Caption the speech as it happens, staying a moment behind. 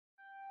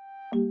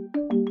Hey,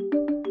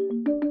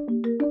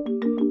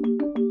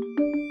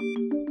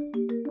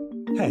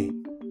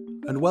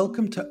 and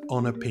welcome to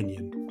On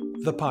Opinion,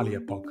 the Palia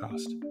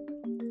podcast.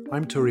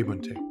 I'm Turi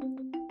Bunte.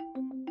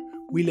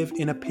 We live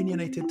in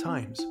opinionated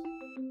times.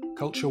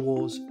 Culture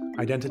wars,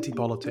 identity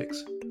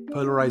politics,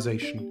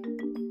 polarization.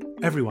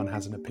 Everyone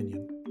has an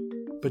opinion.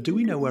 But do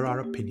we know where our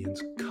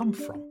opinions come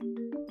from?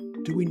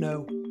 Do we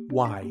know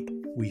why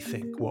we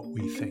think what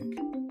we think?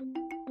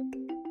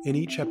 In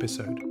each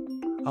episode,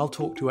 I'll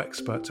talk to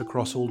experts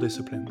across all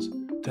disciplines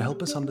to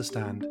help us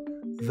understand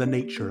the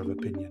nature of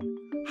opinion,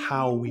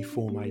 how we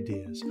form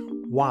ideas,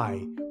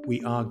 why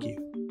we argue,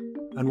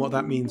 and what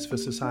that means for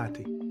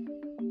society.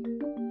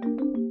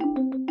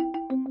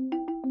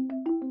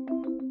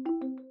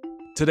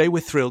 Today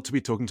we're thrilled to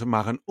be talking to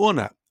Maren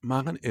Urner.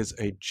 Maren is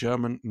a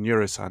German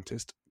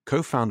neuroscientist,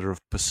 co-founder of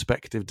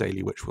Perspective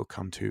Daily, which we'll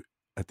come to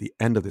at the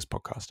end of this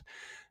podcast.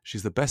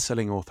 She's the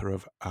best-selling author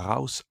of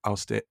Raus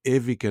aus der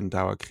ewigen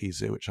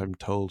Dauerkrise, which I'm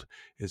told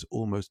is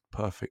almost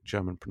perfect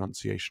German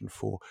pronunciation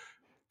for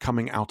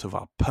coming out of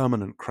our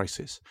permanent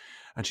crisis.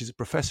 And she's a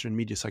professor in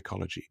media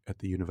psychology at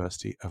the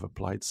University of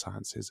Applied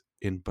Sciences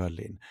in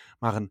Berlin.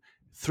 Maren,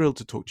 thrilled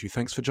to talk to you.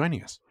 Thanks for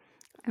joining us.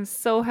 I'm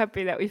so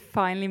happy that we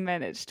finally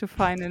managed to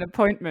find an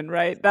appointment,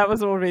 right? That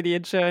was already a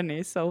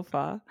journey so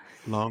far.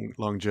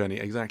 Long journey,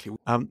 exactly.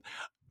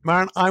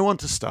 Maren, I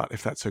want to start,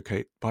 if that's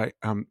okay, by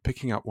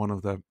picking up one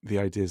of the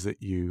ideas that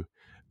you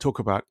talk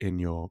about in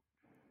your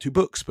two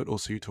books, but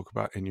also you talk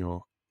about in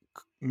your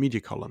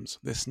media columns,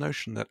 this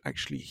notion that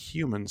actually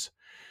humans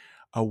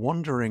are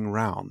wandering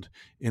around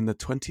in the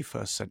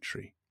 21st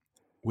century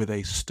with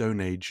a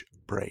Stone Age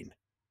brain.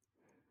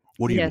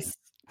 What do you mean?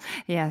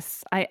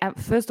 Yes. I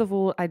first of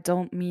all, I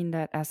don't mean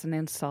that as an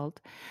insult.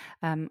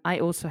 I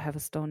also have a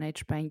Stone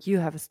Age brain. You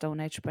have a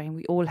Stone Age brain.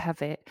 We all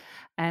have it.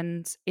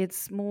 And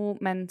it's more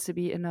meant to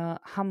be in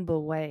a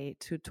humble way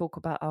to talk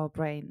about our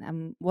brain.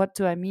 And what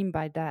do I mean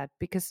by that?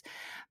 Because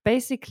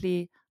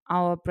basically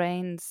our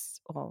brains,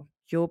 or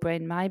your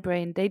brain, my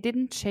brain, they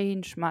didn't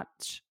change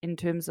much in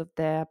terms of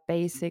their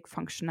basic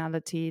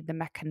functionality, the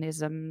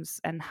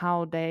mechanisms, and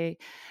how they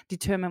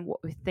determine what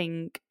we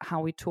think,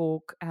 how we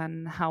talk,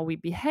 and how we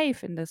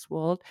behave in this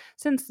world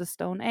since the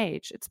Stone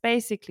Age. It's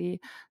basically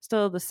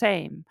still the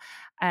same.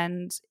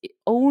 And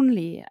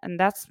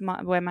that's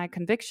where my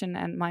conviction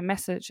and my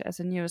message as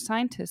a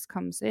neuroscientist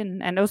comes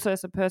in, and also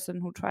as a person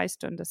who tries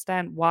to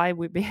understand why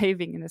we're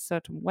behaving in a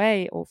certain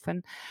way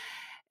often,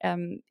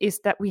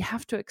 is that we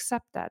have to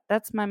accept that.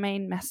 That's my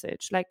main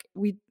message. Like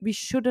we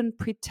shouldn't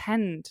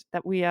pretend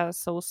that we are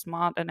so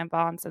smart and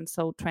advanced and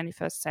so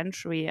 21st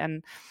century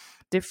and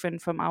different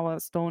from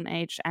our Stone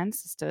Age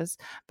ancestors,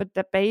 but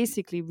that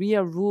basically we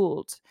are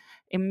ruled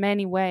in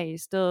many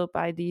ways still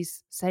by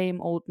these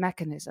same old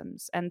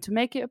mechanisms. And to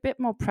make it a bit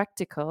more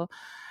practical,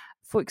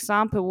 for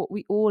example, what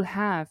we all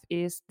have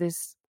is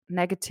this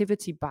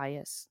negativity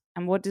bias.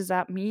 And what does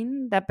that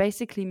mean? That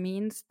basically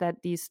means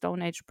that these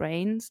Stone Age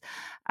brains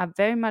are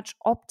very much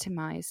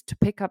optimized to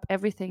pick up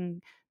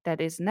everything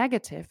that is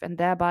negative and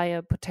thereby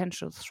a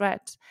potential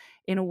threat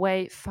in a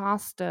way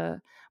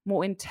faster,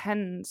 more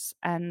intense,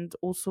 and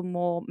also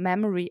more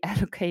memory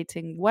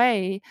allocating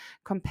way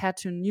compared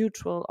to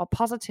neutral or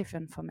positive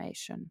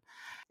information.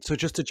 So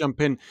just to jump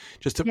in,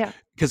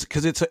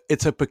 because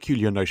it's a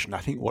peculiar notion. I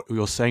think what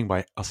you're saying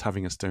by us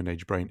having a Stone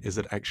Age brain is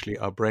that actually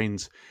our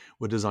brains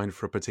were designed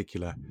for a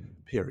particular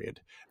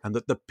period, and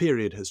that the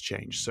period has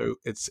changed. So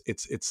it's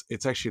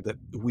actually that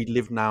we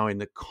live now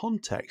in a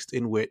context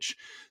in which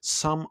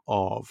some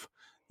of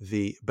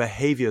the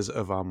behaviors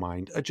of our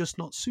mind are just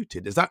not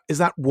suited. Is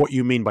that what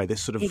you mean by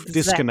this sort of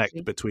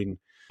disconnect between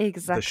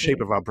the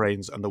shape of our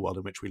brains and the world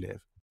in which we live?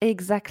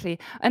 Exactly.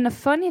 And the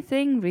funny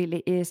thing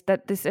really is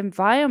that this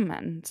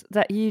environment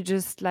that you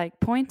just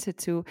pointed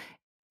to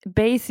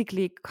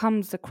basically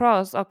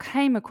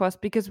came across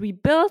because we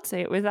built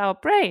it with our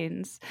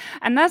brains.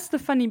 And that's the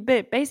funny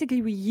bit.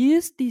 Basically, we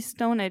used these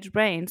Stone Age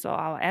brains, or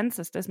our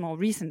ancestors, more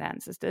recent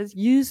ancestors,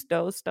 used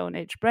those Stone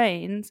Age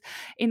brains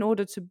in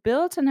order to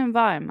build an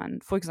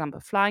environment, for example,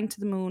 flying to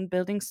the moon,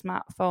 building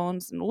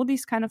smartphones and all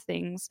these kind of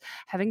things,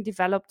 having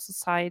developed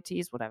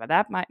societies, whatever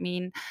that might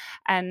mean,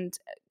 and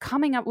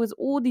coming up with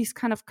all these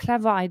kind of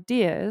clever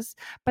ideas.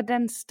 But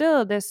then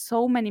still, there's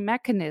so many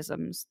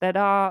mechanisms that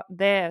are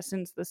there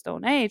since the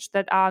Stone Age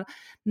that are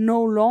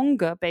no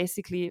longer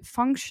basically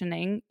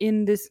functioning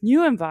in this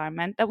new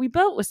environment that we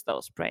built with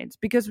those brains,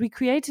 because we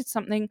created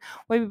something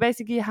where we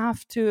basically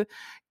have to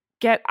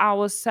get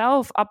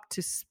ourselves up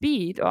to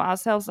speed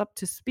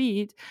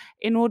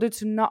in order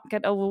to not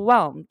get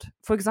overwhelmed.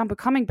 For example,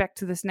 coming back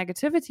to this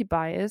negativity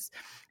bias,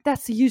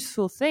 that's a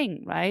useful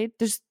thing, right?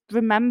 Just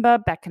remember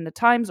back in the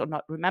times, or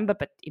not remember,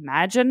 but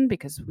imagine,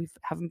 because we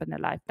haven't been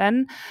alive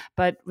then,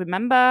 but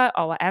remember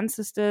our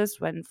ancestors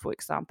when, for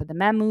example, the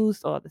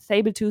mammoth or the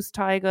saber-toothed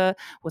tiger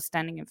was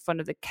standing in front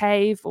of the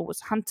cave or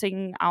was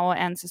hunting our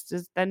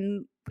ancestors,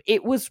 then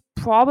it was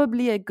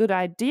probably a good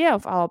idea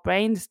of our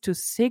brains to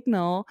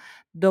signal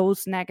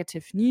those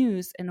negative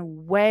news in a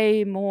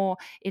way more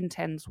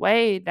intense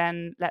way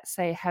than, let's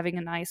say, having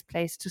a nice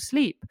place to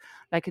sleep,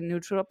 like a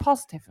neutral or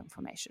positive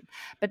information.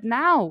 But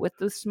now with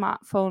the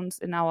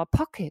smartphones in our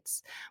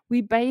pockets,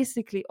 we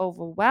basically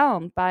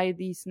overwhelmed by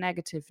these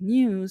negative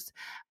news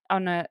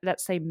on a,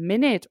 let's say,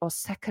 minute or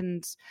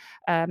second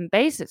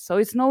basis. So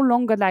it's no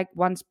longer like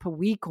once per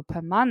week or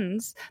per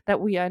month that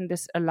we are in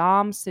this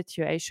alarm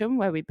situation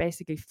where we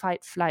basically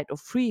fight, flight, or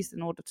freeze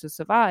in order to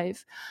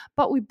survive.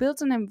 But we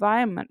built an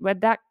environment where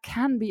that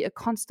can be a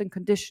constant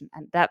condition,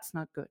 and that's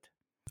not good.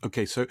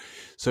 Okay, so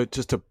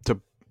just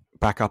to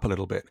back up a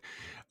little bit,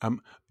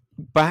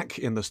 back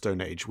in the Stone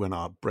Age when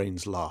our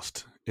brains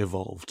last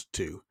evolved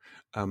to,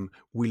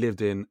 we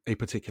lived in a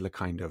particular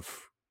kind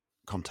of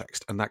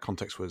context, and that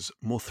context was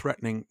more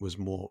threatening, was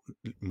more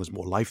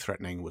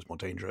life-threatening, was more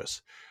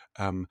dangerous,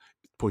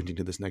 pointing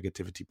to this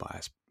negativity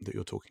bias that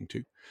you're talking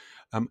to,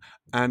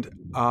 and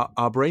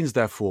our brains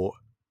therefore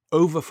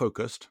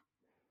over-focused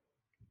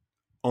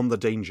on the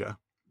danger,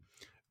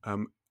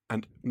 and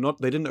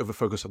they didn't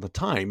over-focus on the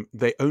time.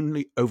 They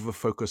only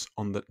over-focus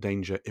on the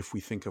danger if we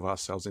think of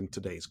ourselves in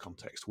today's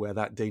context, where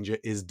that danger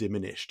is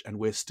diminished, and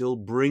we're still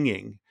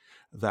bringing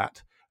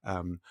that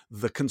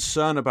the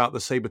concern about the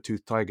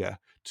saber-toothed tiger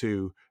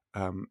to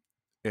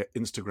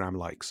Instagram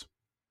likes.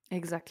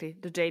 Exactly,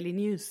 the daily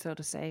news, so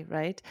to say,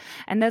 right?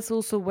 And that's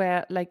also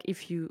where, like,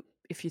 if you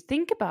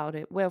think about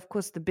it, where of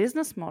course the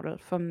business model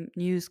from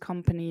news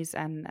companies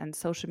and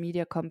social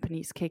media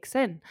companies kicks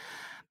in,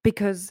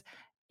 because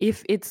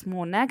if it's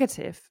more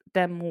negative,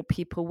 then more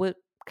people will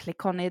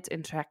click on it,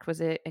 interact with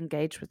it,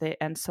 engage with it,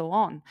 and so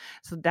on.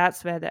 So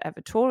that's where the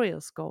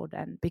advertorials go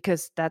then,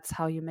 because that's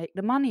how you make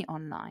the money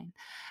online.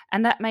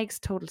 And that makes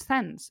total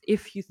sense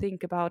if you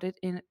think about it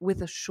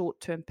with a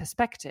short-term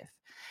perspective.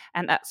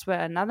 And that's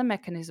where another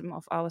mechanism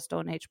of our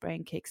Stone Age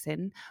brain kicks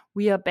in.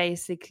 We are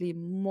basically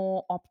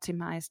more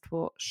optimized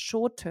for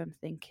short-term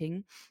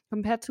thinking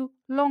compared to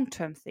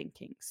long-term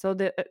thinking. So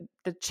the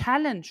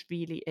challenge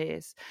really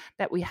is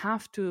that we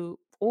have to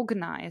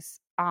organize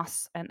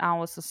us and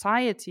our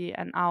society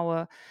and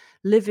our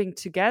living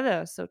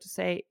together, so to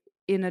say,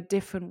 in a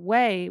different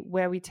way,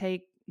 where we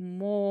take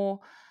more,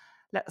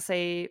 let's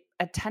say,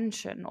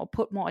 attention or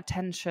put more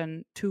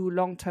attention to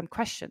long-term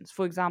questions.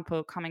 For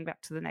example, coming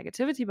back to the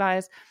negativity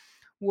bias,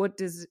 what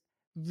does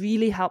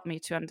really help me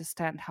to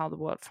understand how the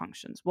world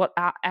functions? What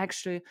are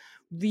actually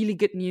really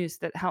good news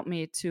that help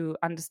me to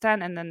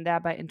understand and then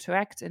thereby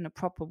interact in a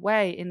proper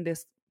way in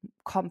this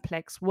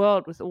complex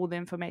world with all the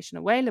information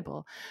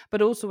available?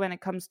 But also when it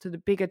comes to the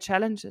bigger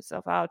challenges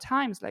of our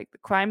times, like the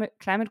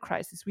climate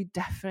crisis, we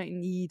definitely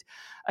need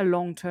a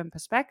long-term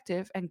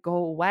perspective and go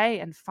away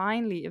and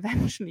finally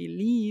eventually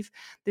leave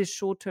this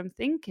short-term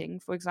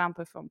thinking, for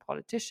example, from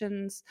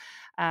politicians,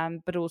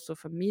 but also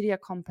from media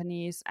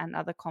companies and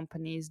other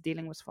companies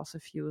dealing with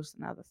fossil fuels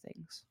and other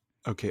things.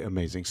 Okay,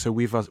 amazing. So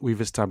we've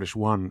established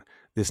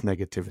this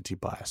negativity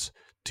bias.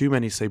 Too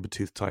many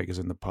saber-toothed tigers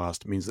in the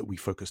past means that we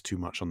focus too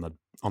much on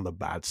the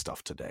bad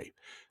stuff today.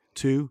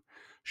 2,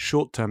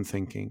 short-term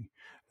thinking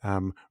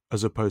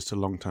as opposed to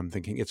long-term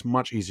thinking. It's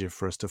much easier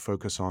for us to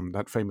focus on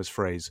that famous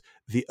phrase,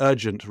 the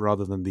urgent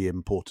rather than the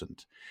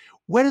important.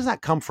 Where does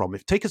that come from?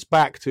 Take us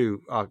back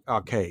to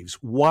our caves.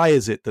 Why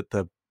is it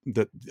that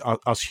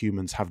us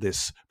humans have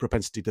this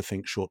propensity to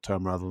think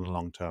short-term rather than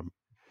long-term?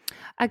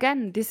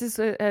 Again, this is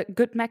a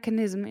good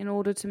mechanism in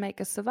order to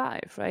make us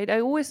survive, right? I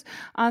always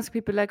ask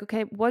people, like,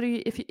 okay, what do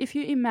you, if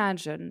you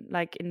imagine,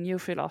 like in new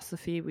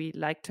philosophy, we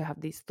like to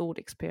have these thought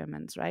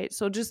experiments, right?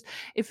 So just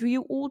if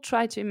you all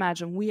try to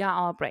imagine we are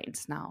our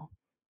brains now.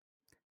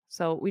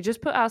 So we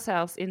just put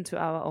ourselves into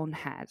our own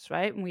heads,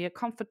 right? And we are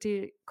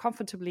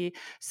comfortably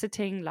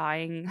sitting,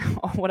 lying,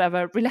 or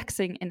whatever,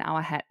 relaxing in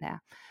our head now.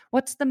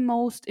 What's the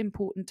most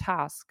important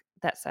task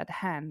that's at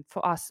hand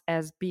for us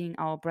as being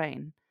our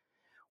brain?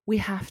 We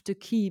have to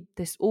keep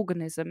this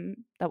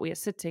organism that we are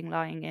sitting,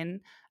 lying in,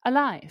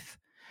 alive.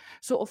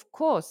 So, of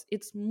course,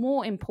 it's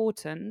more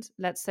important,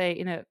 let's say,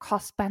 in a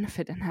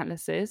cost-benefit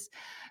analysis,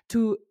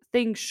 to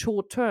think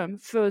short-term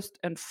first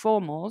and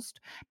foremost,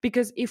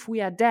 because if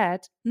we are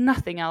dead,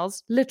 nothing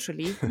else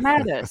literally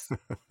matters.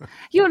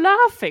 You're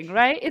laughing,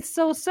 right? It's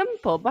so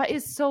simple, but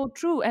it's so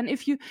true. And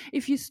if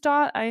you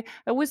start, I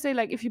always say,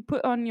 like, if you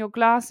put on your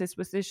glasses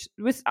with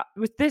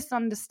this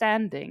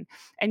understanding,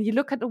 and you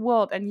look at the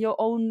world and your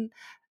own,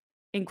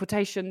 in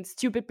quotation,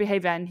 stupid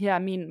behavior, and here I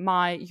mean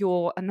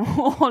your and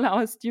all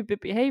our stupid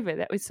behavior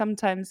that we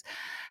sometimes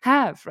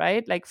have,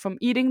 right? Like from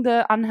eating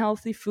the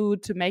unhealthy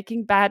food to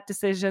making bad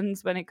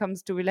decisions when it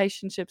comes to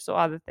relationships or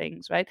other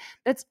things, right?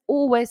 That's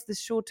always the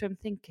short-term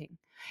thinking.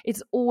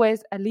 It's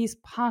always at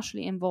least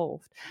partially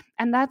involved.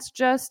 And that's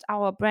just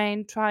our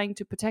brain trying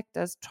to protect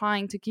us,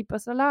 trying to keep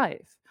us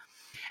alive.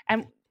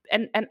 And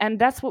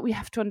that's what we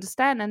have to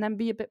understand and then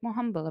be a bit more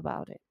humble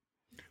about it.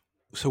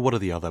 So what are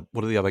the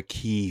other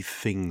key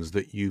things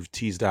that you've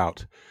teased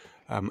out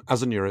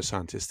as a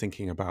neuroscientist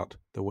thinking about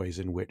the ways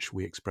in which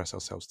we express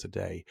ourselves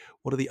today?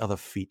 What are the other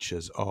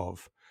features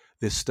of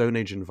this Stone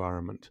Age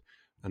environment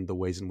and the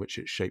ways in which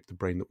it shaped the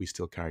brain that we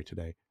still carry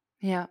today?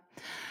 Yeah.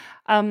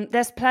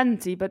 There's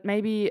plenty, but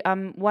maybe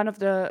one of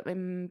the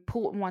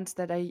important ones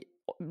that I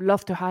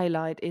love to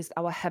highlight is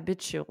our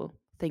habitual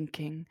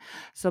thinking.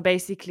 So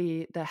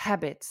basically, the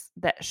habits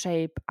that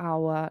shape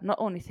our not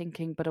only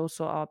thinking, but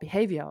also our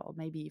behavior, or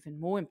maybe even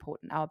more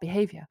important, our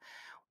behavior.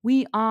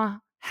 We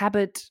are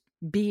habit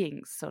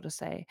beings, so to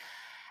say.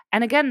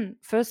 And again,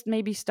 first,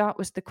 maybe start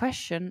with the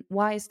question,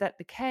 why is that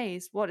the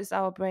case? What is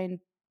our brain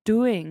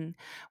doing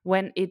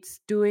when it's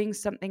doing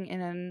something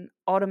in an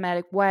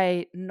automatic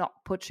way, not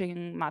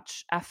putting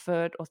much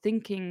effort or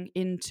thinking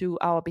into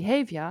our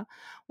behavior?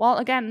 Well,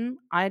 again,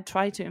 I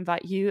try to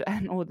invite you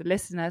and all the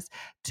listeners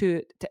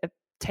to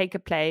take a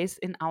place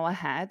in our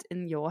head,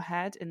 in your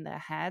head, in their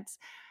heads,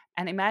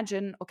 and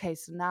imagine, okay,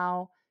 so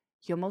now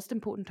your most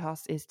important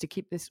task is to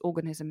keep this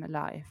organism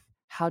alive.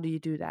 How do you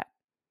do that?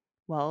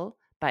 Well,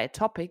 by a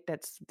topic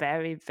that's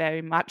very,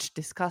 very much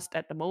discussed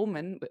at the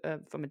moment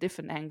from a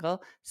different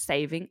angle,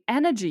 saving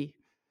energy,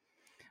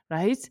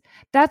 right?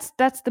 That's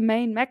the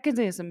main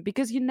mechanism,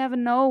 because you never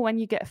know when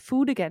you get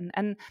food again.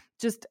 And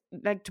just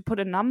like to put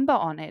a number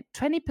on it,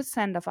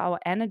 20% of our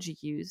energy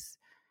use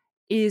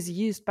is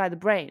used by the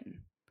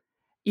brain,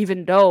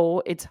 even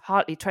though it's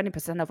hardly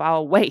 20% of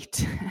our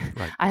weight.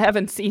 Right. I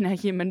haven't seen a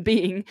human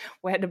being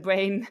where the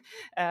brain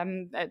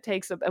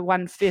takes up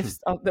 1/5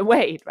 of the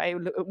weight, right?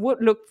 It would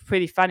look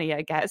pretty funny,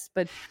 I guess.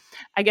 But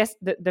I guess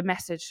the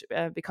message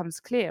becomes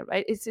clear,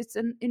 right? It's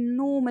an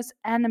enormous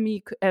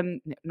energy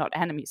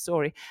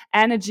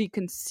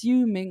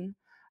consuming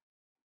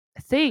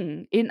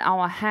thing in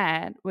our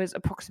head, with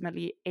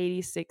approximately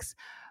 86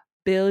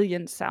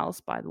 billion cells,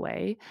 by the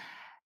way.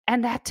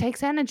 And that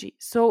takes energy.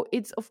 So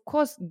it's, of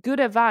course, good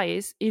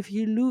advice if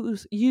you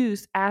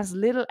lose as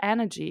little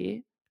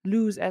energy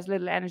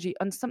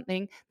on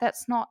something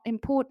that's not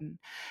important.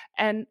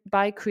 And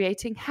by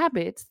creating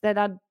habits that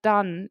are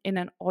done in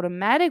an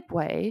automatic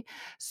way,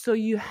 so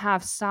you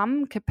have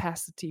some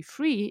capacity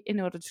free in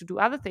order to do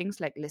other things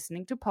like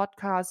listening to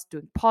podcasts,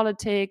 doing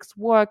politics,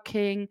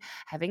 working,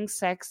 having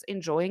sex,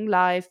 enjoying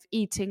life,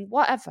 eating,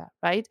 whatever,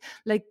 right?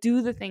 Like,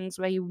 do the things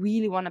where you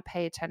really want to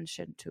pay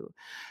attention to.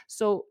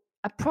 So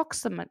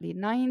approximately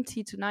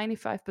 90 to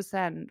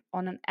 95%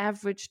 on an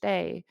average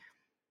day,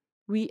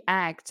 we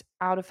act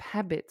out of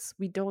habits.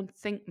 We don't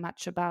think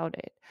much about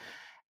it.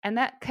 And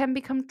that can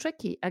become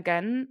tricky.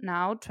 Again,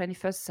 now,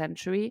 21st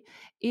century,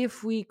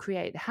 if we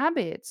create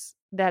habits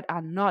that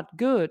are not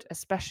good,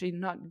 especially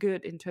not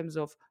good in terms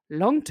of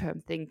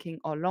long-term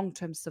thinking or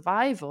long-term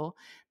survival,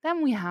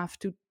 then we have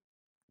to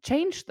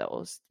change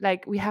those.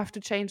 Like, we have to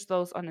change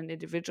those on an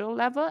individual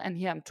level. And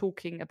here I'm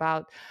talking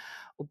about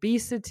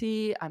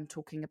obesity, I'm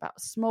talking about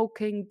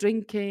smoking,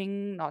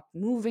 drinking, not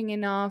moving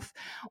enough,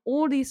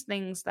 all these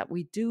things that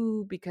we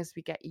do because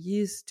we get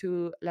used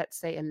to, let's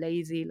say, a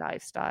lazy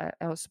lifestyle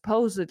or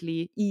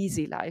supposedly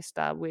easy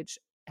lifestyle, which,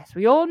 as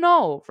we all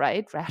know,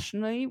 right,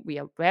 rationally, we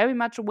are very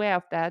much aware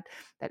of that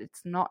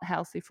it's not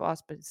healthy for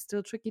us, but it's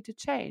still tricky to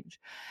change.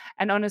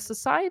 And on a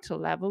societal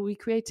level, we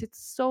created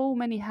so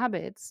many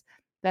habits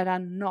that are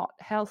not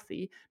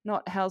healthy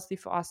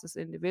for us as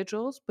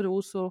individuals, but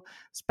also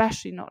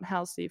especially not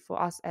healthy for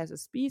us as a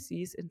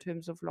species in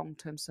terms of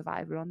long-term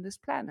survival on this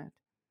planet.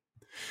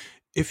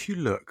 If you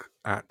look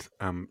at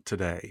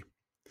today,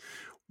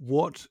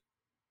 what,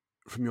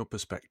 from your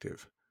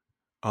perspective,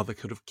 are the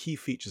kind of key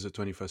features of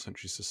 21st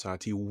century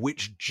society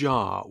which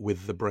jar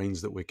with the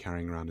brains that we're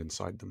carrying around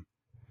inside them?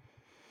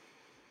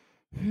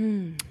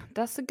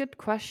 That's a good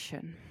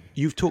question.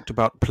 You've talked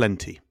about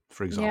plenty,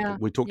 for example. Yeah,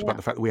 We talked about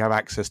the fact that we have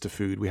access to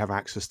food, we have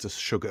access to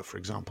sugar, for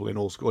example, in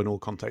all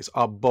contexts.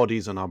 Our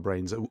bodies and our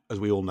brains, as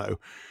we all know,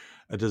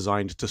 are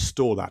designed to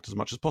store that as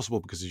much as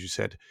possible because, as you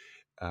said,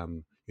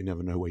 you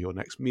never know where your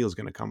next meal is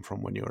going to come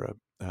from when you're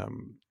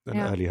an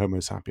early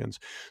Homo sapiens.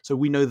 So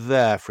we know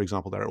there, for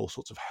example, there are all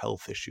sorts of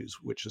health issues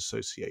which are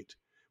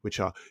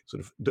sort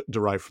of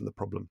derived from the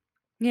problem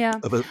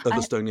of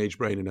a Stone Age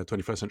brain in a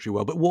 21st century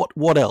world. But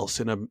what else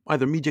in a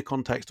either media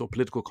context or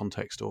political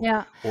context or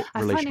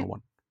relational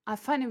one? I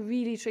find it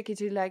really tricky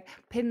to like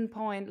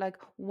pinpoint like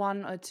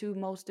one or two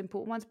most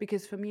important ones,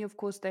 because for me, of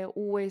course, they're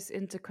always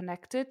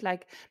interconnected.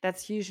 Like,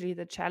 that's usually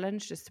the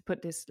challenge, just to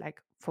put this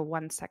like for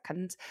 1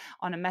 second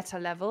on a meta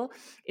level.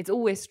 It's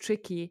always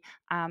tricky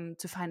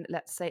to find,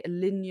 let's say, a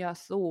linear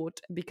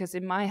thought, because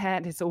in my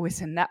head it's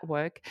always a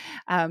network.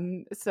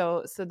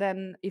 So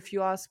then if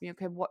you ask me,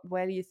 okay,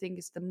 where do you think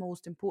is the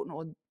most important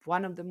or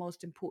one of the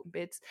most important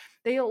bits,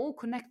 they are all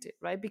connected,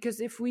 right?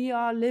 Because if we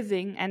are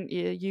living, and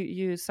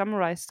you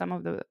summarize some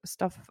of the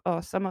stuff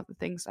or some of the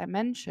things I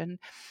mentioned,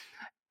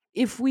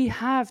 if we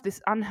have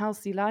this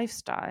unhealthy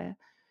lifestyle,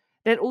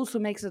 that also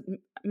makes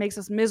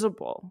us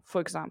miserable, for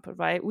example,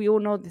 right? We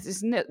all know this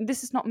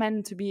is not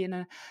meant to be in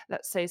a,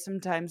 let's say,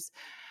 sometimes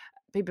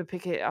people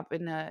pick it up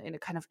in a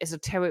kind of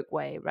esoteric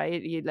way,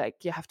 right? You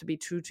have to be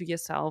true to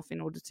yourself in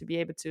order to be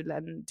able to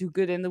then do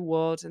good in the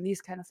world and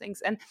these kind of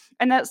things. And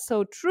that's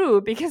so true,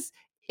 because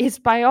it's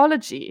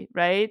biology,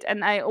 right?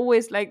 And I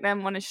always like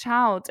them want to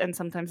shout, and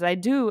sometimes I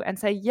do, and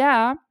say,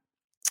 yeah,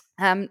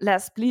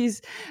 Let's please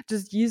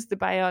just use the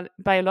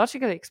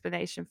biological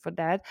explanation for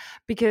that,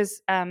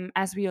 because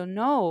as we all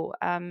know,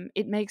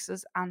 it makes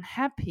us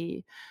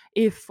unhappy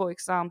if, for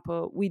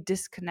example, we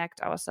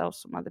disconnect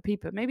ourselves from other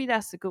people. Maybe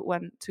that's a good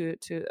one to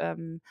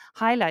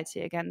highlight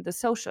here again, the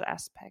social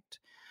aspect,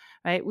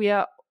 right? We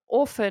are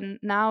often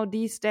now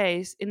these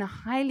days in a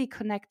highly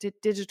connected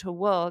digital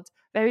world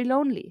very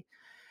lonely.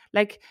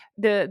 Like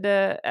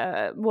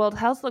the World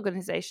Health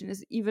Organization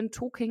is even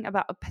talking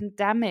about a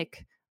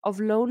pandemic of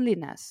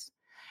loneliness.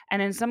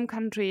 And in some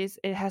countries,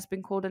 it has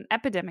been called an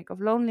epidemic of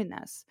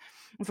loneliness.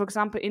 For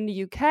example, in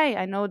the UK,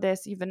 I know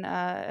there's even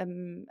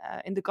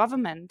in the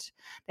government,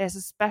 there's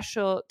a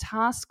special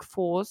task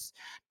force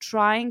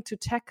trying to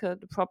tackle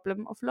the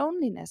problem of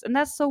loneliness. And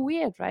that's so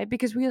weird, right?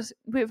 Because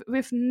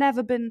we've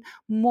never been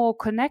more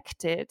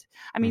connected.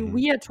 I mean,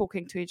 we are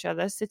talking to each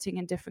other sitting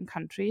in different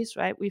countries,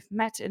 right? We've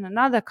met in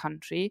another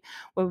country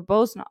where we're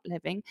both not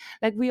living.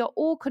 Like, we are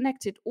all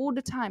connected all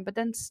the time, but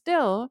then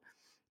still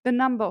the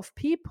number of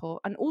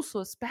people, and also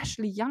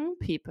especially young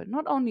people,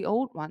 not only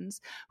old ones,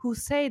 who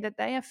say that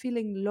they are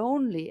feeling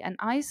lonely and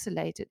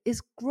isolated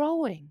is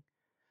growing.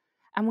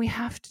 And we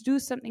have to do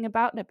something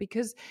about that,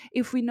 because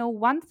if we know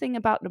one thing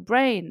about the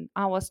brain,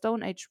 our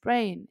Stone Age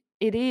brain,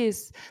 it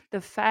is the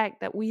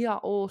fact that we are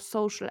all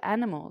social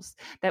animals,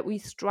 that we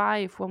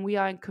strive when we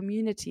are in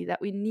community,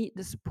 that we need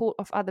the support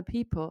of other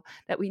people,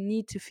 that we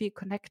need to feel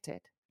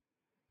connected.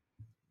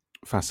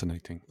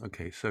 Fascinating.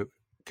 Okay, so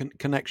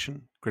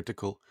connection,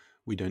 critical.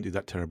 We don't do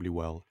that terribly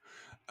well.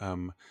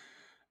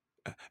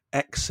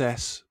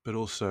 Excess, but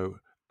also,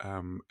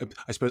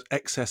 I suppose,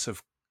 excess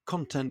of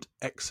content,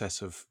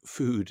 excess of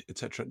food,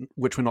 etc.,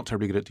 which we're not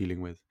terribly good at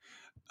dealing with.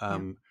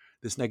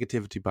 This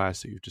negativity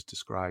bias that you've just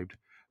described,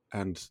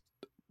 and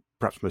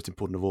perhaps most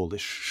important of all, this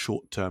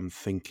short-term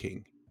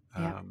thinking.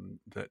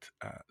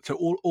 So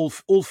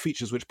all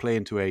features which play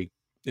into a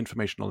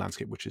informational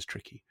landscape which is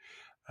tricky.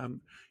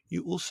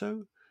 You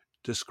also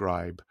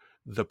describe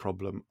the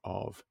problem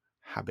of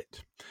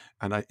habit,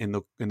 and in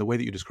the way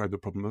that you describe the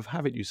problem of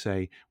habit, you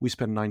say we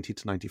spend 90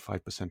 to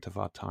 95% of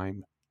our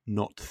time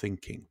not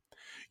thinking.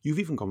 You've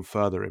even gone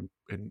further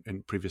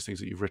in previous things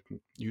that you've written.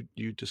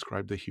 You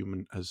describe the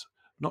human as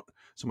not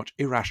so much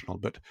irrational,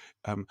 but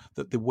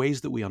that the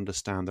ways that we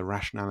understand the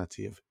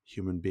rationality of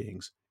human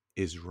beings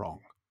is wrong.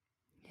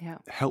 Yeah.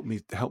 Help me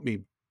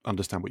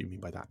understand what you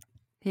mean by that.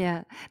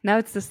 Yeah. Now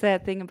it's the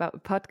sad thing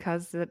about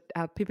podcasts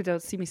that people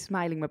don't see me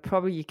smiling, but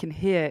probably you can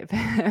hear it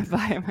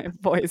via my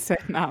voice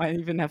right now. I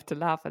even have to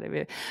laugh at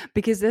it,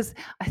 because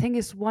I think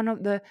it's one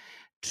of the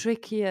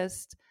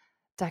trickiest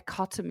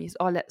dichotomies,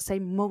 or let's say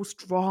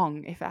most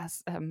wrong, if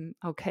that's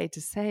okay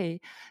to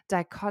say,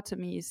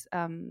 dichotomies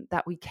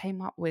that we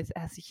came up with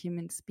as a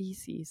human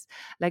species.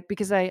 Like,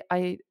 because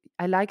I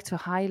like to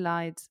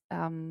highlight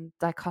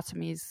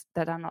dichotomies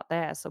that are not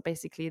there. So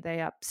basically they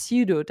are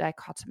pseudo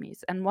dichotomies.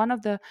 And one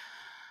of the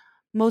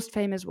most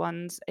famous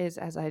ones is,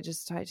 as I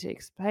just tried to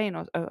explain,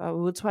 or I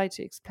will try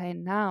to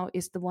explain now,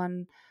 is the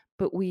one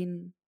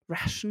between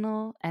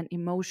rational and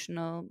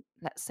emotional,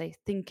 let's say,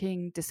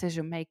 thinking,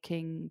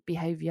 decision-making,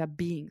 behavior,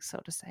 being, so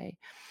to say.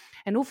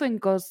 And often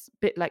goes a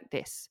bit like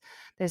this.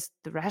 There's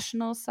the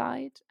rational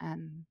side,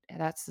 and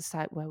that's the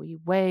side where we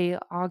weigh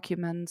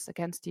arguments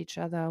against each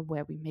other,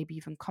 where we maybe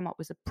even come up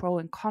with a pro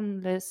and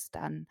con list,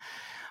 and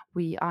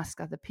we ask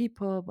other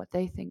people what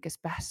they think is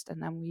best,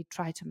 and then we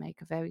try to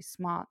make a very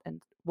smart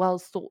and well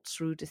thought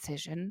through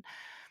decision.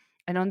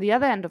 And on the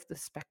other end of the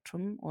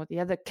spectrum, or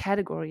the other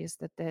category, is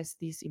that there's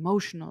these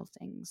emotional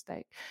things.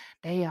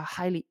 They are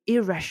highly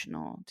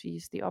irrational, to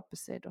use the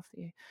opposite of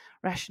the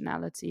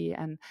rationality,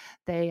 and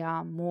they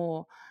are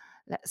more,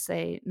 let's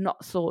say,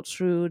 not thought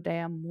through.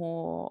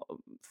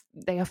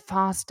 They are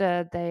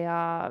faster. They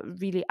are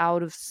really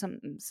out of some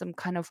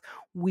kind of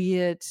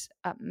weird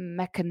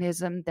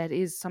mechanism that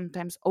is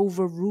sometimes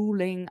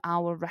overruling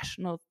our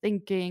rational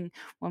thinking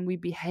when we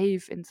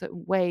behave in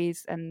certain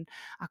ways, and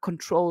are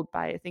controlled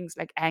by things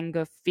like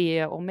anger,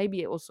 fear, or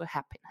maybe also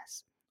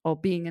happiness, or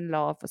being in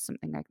love, or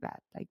something like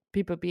that. Like,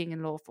 people being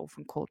in love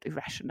often called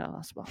irrational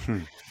as well.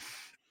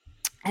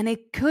 And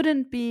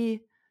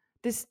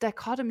this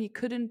dichotomy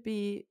couldn't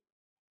be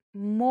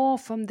more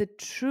from the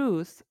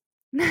truth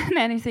than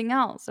anything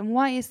else. And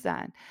why is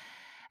that?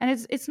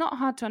 And it's not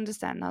hard to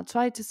understand. I'll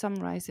try to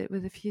summarize it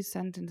with a few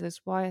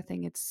sentences why I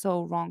think it's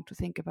so wrong to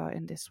think about it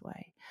in this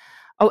way.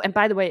 Oh, and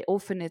by the way,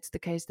 often it's the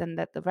case then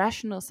that the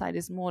rational side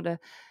is more the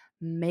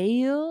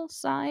male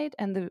side,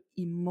 and the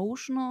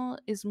emotional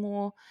is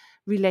more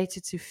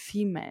related to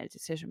female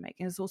decision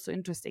making. It's also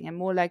interesting, and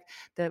more like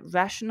the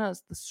rational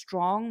is the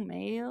strong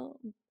male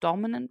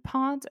dominant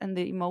part, and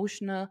the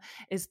emotional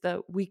is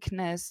the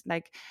weakness,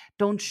 like,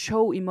 don't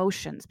show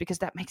emotions because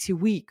that makes you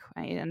weak,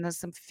 right? And there's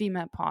some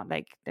female part,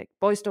 like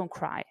boys don't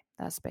cry.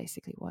 That's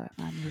basically what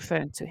I'm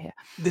referring to here.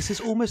 This is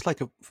almost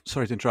like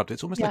sorry to interrupt,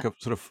 it's almost like a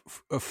sort of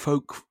a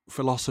folk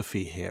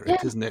philosophy here,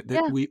 isn't it?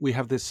 That we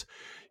have this,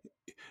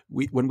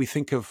 when we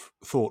think of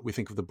thought, we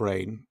think of the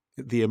brain,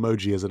 the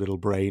emoji as a little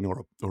brain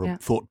or a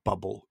thought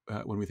bubble.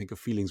 When we think of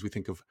feelings, we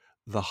think of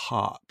the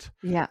heart,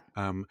 Yeah.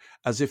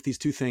 as if these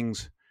two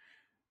things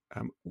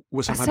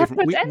were A somehow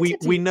different. separate We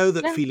entity. know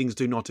that Yeah. feelings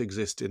do not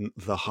exist in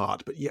the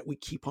heart, but yet we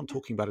keep on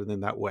talking about it in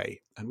that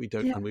way, and we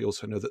don't. Yeah. And we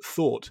also know that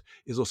thought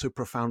is also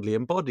profoundly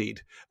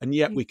embodied, and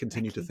yet we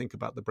continue to Exactly. think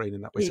about the brain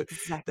in that way. So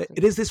Exactly.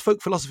 it is this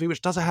folk philosophy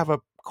which does have a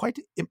quite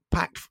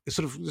impact,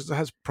 sort of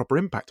has proper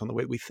impact on the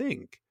way we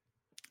think.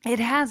 It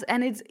has,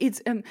 and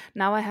it's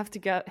now I have to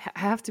go. I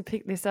have to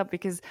pick this up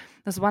because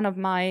that's one of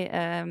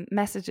my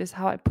messages.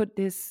 How I put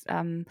this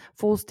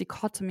false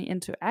dichotomy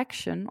into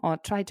action, or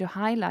try to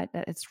highlight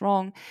that it's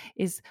wrong,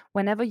 is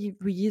whenever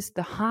we use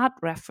the heart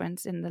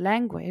reference in the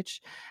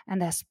language,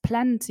 and there's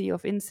plenty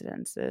of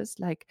incidences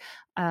like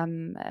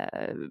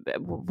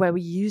where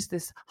we use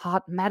this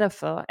heart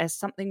metaphor as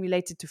something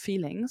related to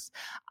feelings.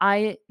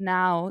 I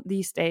now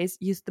these days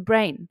use the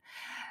brain.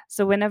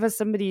 So whenever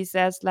somebody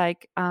says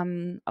like,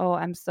 oh,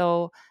 I'm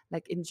so,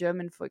 like in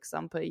German, for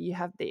example, you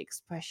have the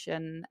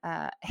expression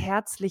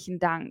herzlichen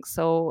Dank,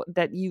 so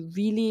that you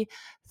really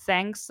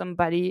thank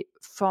somebody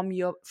from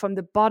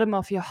the bottom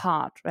of your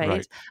heart,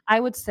 right? I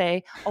would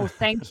say, oh,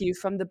 thank you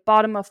from the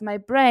bottom of my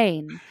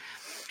brain.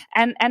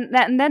 And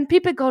then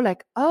people go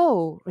like,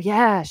 oh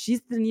yeah,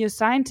 she's the new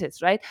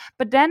scientist, right?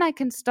 But then I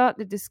can start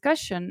the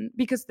discussion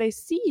because they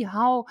see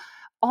how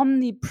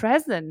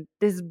omnipresent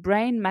this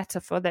brain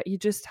metaphor that you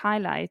just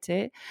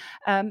highlighted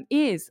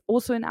is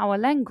also in our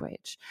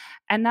language.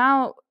 And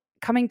now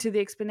coming to the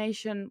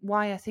explanation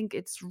why I think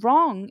it's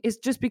wrong is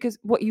just because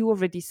what you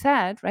already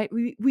said, right?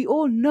 We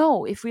all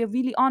know, if we are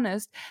really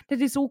honest,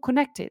 that it's all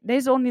connected.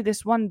 There's only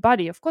this one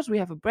body. Of course, we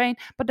have a brain,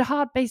 but the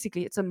heart,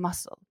 basically, it's a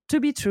muscle. To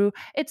be true,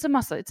 it's a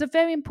muscle. It's a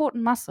very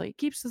important muscle. It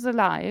keeps us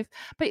alive,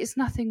 but it's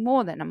nothing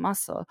more than a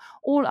muscle.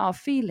 All our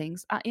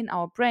feelings are in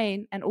our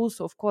brain, and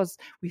also, of course,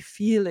 we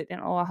feel it in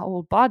our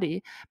whole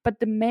body.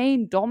 But the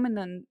main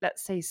dominant,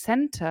 let's say,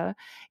 center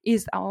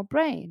is our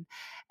brain.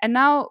 And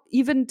now,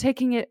 even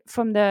taking it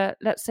from the,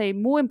 let's say,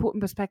 more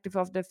important perspective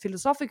of the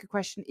philosophical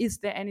question, is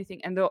there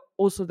anything, and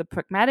also the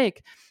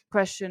pragmatic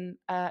question,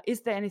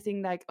 is there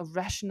anything like a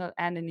rational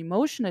and an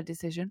emotional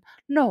decision?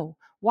 No.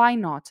 Why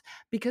not?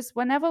 Because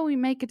whenever we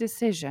make a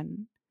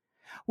decision,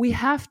 we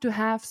have to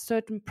have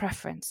certain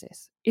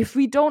preferences. If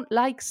we don't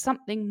like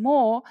something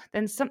more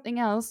than something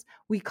else,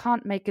 we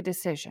can't make a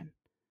decision,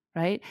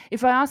 right?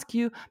 If I ask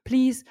you,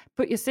 please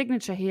put your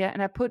signature here,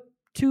 and I put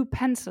 2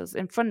 pencils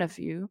in front of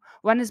you,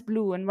 one is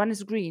blue and one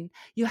is green,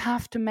 you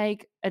have to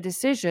make a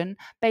decision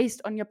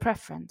based on your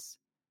preference.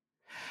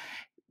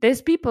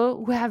 There's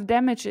people who have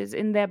damages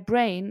in their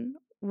brain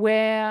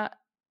where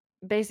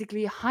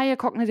basically higher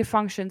cognitive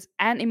functions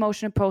and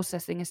emotional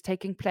processing is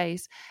taking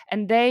place,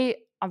 and they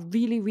are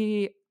really,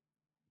 really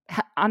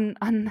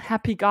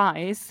unhappy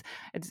guys.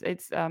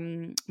 It's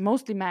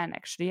mostly men,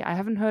 actually. I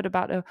haven't heard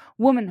about a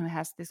woman who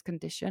has this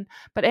condition,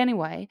 but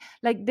anyway,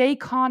 like they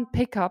can't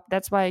pick up.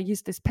 That's why I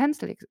use this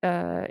pencil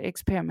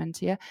experiment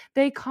here.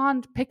 They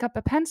can't pick up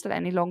a pencil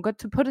any longer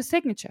to put a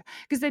signature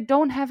because they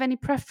don't have any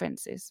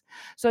preferences.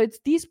 So it's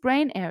these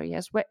brain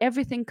areas where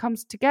everything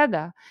comes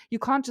together. You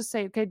can't just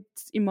say, okay,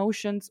 it's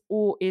emotions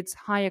or it's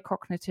higher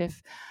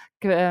cognitive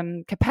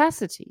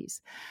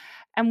capacities.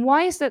 And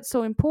why is that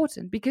so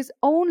important? Because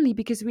only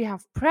because we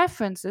have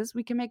preferences,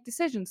 we can make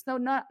decisions.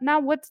 Now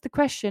what's the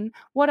question?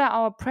 What are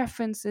our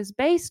preferences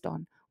based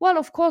on? Well,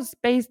 of course,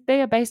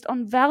 they are based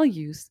on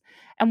values.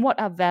 And what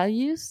are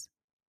values?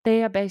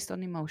 They are based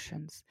on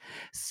emotions.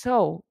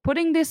 So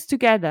putting this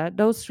together,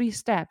 those 3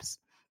 steps,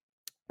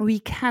 we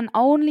can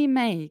only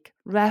make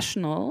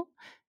rational,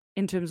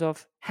 in terms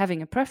of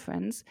having a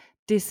preference,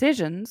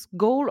 decisions,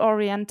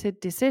 goal-oriented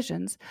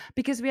decisions,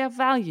 because we have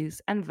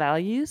values, and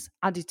values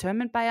are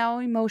determined by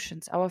our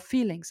emotions, our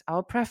feelings,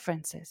 our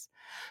preferences.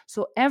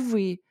 So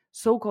every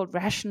so-called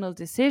rational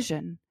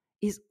decision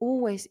is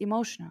always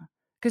emotional,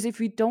 because if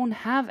we don't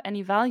have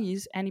any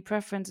values, any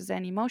preferences,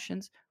 any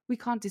emotions, we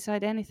can't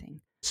decide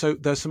anything. So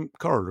there's some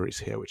corollaries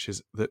here, which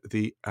is that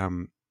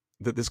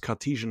that this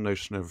Cartesian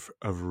notion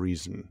of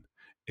reason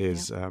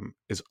is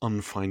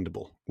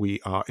unfindable. We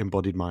are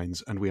embodied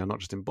minds, and we are not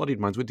just embodied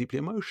minds; we're deeply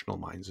emotional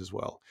minds as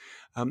well.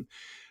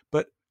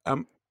 But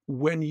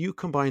when you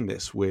combine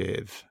this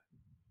with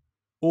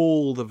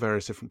all the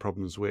various different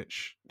problems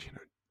which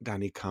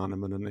Danny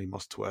Kahneman and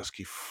Amos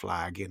Tversky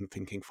flag in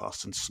Thinking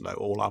Fast and Slow,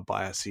 all our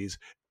biases,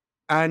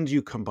 and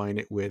you combine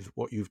it with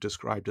what you've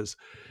described as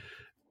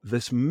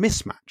this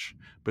mismatch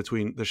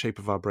between the shape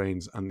of our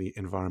brains and the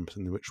environment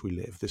in which we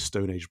live, this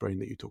Stone Age brain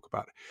that you talk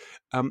about,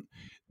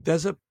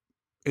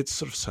 it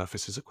sort of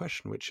surfaces a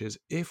question, which is,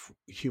 if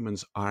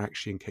humans are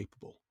actually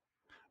incapable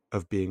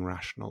of being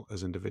rational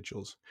as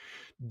individuals,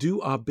 do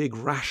our big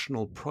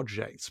rational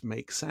projects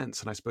make sense?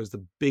 And I suppose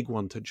the big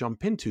one to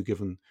jump into,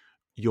 given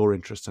your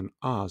interest and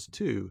ours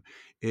too,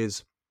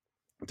 is,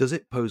 does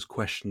it pose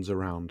questions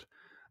around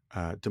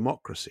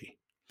democracy?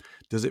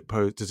 Does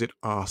it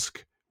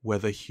ask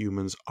whether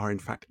humans are in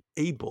fact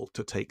able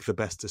to take the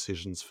best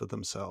decisions for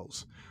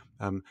themselves?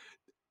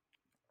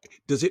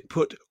 Does it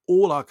put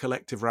all our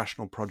collective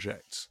rational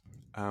projects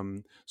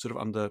sort of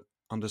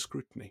under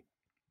scrutiny?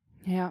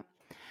 Yeah.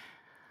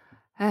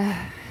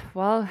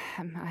 Well,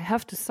 I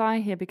have to sigh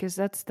here because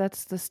that's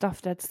the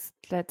stuff that's,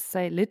 let's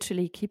say,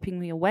 literally keeping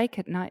me awake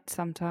at night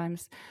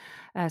sometimes.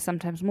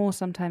 Sometimes more,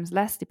 sometimes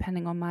less,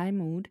 depending on my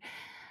mood.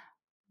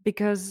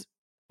 Because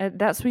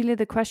that's really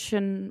the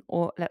question,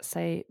 or let's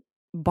say,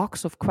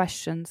 box of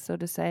questions, so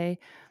to say,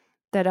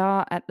 that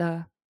are at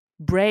the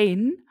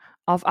brain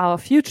of our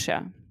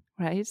future,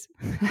 right?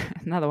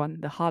 Another one,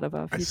 the heart of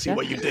our future. I see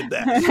what you did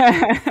there.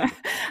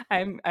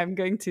 I'm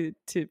going to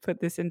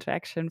put this into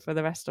action for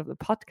the rest of the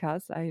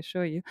podcast, I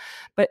assure you.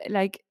 But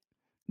like,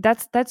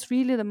 that's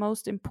really the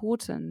most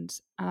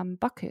important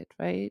bucket,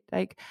 right?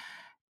 Like,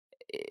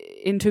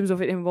 in terms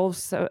of it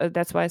involves,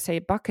 that's why I say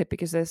bucket,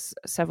 because there's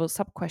several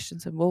sub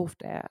questions involved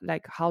there,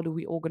 like how do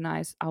we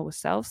organize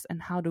ourselves and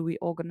how do we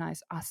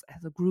organize us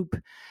as a group.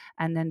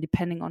 And then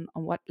depending on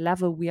what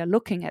level we are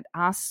looking at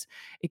us,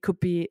 it could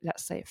be,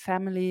 let's say, a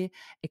family,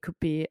 it could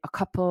be a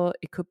couple,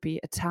 it could be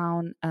a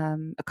town,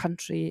 a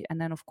country, and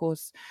then of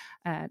course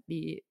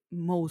the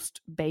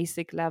most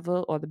basic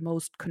level, or the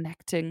most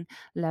connecting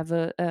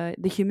level,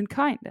 the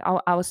humankind,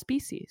 our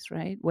species,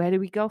 right? Where do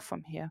we go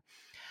from here?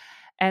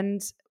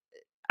 And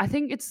I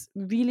think it's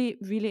really,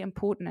 really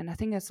important. And I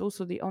think that's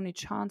also the only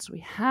chance we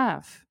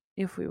have,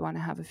 if we want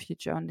to have a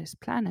future on this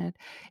planet,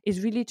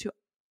 is really to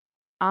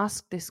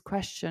ask this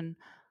question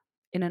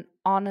in an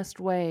honest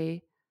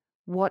way.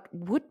 What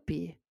would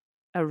be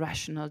a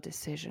rational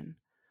decision?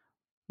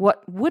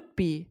 What would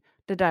be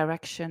the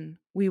direction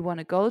we want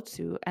to go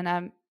to? And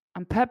I'm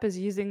purpose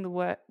using the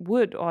word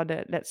would, or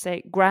the, let's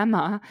say,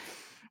 grammar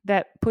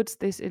that puts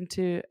this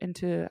into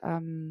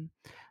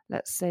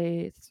let's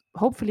say,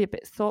 hopefully a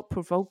bit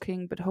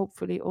thought-provoking, but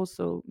hopefully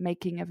also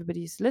making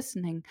everybody's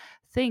listening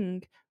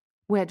think,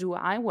 where do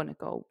I want to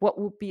go? What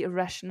would be a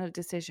rational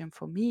decision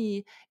for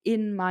me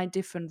in my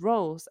different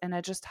roles? And I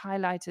just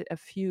highlighted a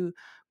few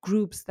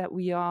groups that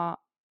we are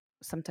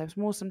sometimes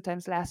more,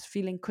 sometimes less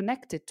feeling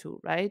connected to,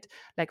 right?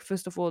 Like,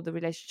 first of all, the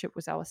relationship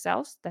with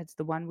ourselves. That's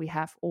the one we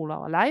have all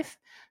our life.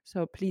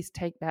 So please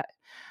take that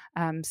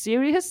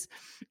serious.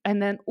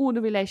 And then all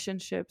the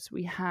relationships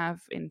we have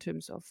in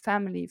terms of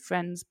family,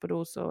 friends, but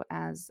also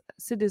as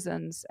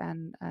citizens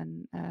and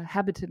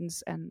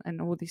habitants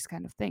and all these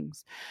kind of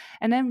things.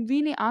 And then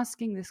really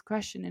asking this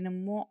question in a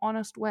more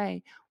honest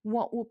way,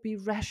 what would be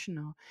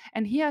rational?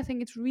 And here I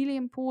think it's really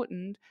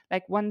important,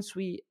 like, once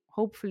we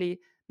hopefully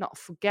not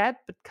forget,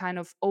 but kind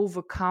of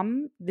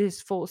overcome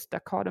this false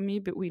dichotomy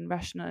between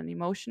rational and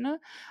emotional,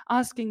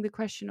 asking the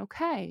question,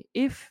 okay,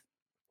 if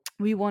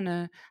we want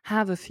to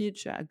have a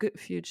future, a good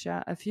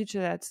future, a future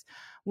that's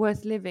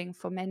worth living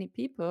for many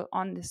people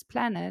on this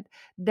planet,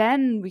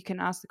 then we can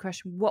ask the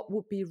question, what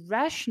would be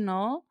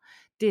rational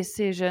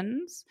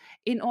decisions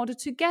in order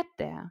to get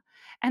there?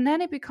 And then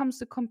it becomes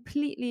a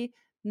completely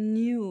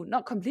new,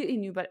 not completely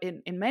new, but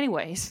in many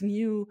ways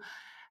new,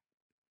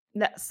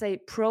 let's say,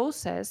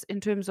 process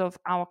in terms of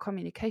our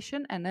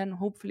communication, and then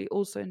hopefully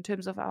also in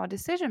terms of our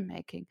decision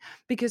making,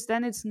 because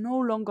then it's no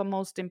longer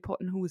most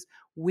important who's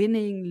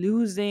winning,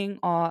 losing,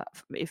 or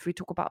if we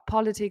talk about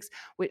politics,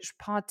 which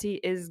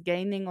party is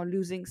gaining or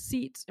losing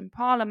seats in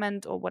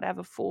parliament or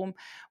whatever form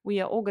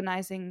we are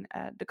organizing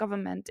the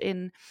government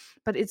in.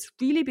 But it's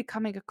really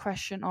becoming a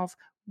question of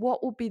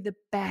what will be the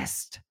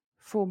best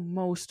for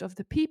most of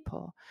the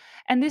people.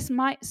 And this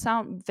might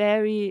sound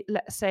very,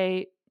 let's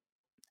say,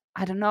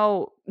 I don't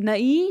know,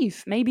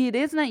 naive. Maybe it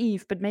is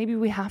naive, but maybe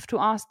we have to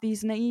ask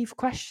these naive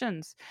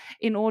questions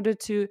in order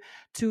to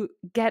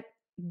get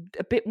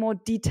a bit more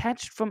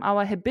detached from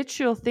our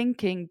habitual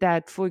thinking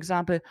that, for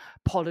example,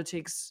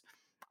 politics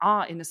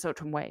are in a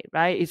certain way,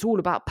 right? It's all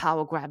about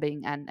power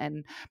grabbing,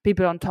 and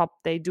people on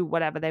top, they do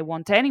whatever they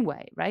want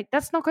anyway, right?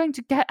 That's not going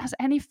to get us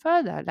any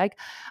further. Like,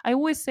 I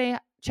always say,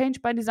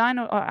 change by design,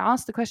 or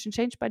ask the question,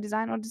 change by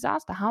design or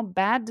disaster. How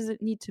bad does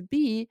it need to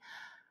be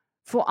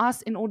for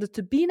us in order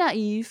to be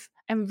naive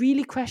and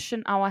really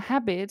question our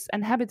habits?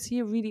 And habits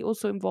here really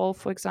also involve,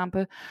 for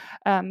example,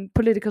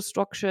 political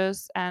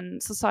structures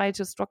and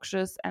societal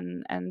structures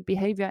and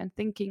behavior and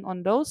thinking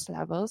on those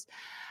levels.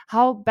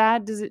 How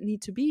bad does it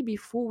need to be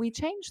before we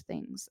change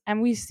things?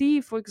 And we see,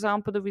 for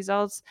example, the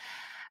results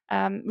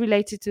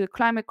related to the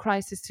climate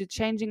crisis, to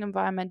changing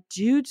environment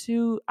due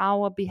to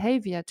our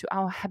behavior, to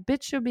our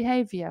habitual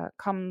behavior,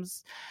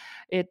 comes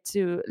it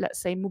to, let's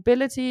say,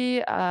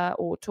 mobility,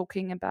 or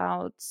talking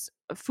about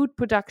food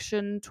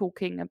production,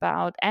 talking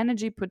about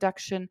energy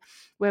production,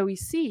 where we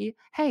see,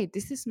 hey,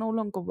 this is no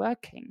longer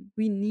working.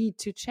 We need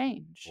to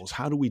change.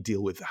 How do we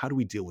deal with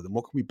them?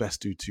 What can we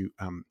best do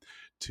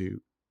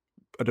to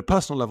at a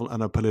personal level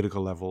and a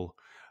political level,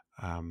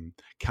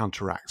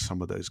 counteract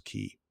some of those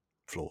key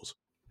flaws?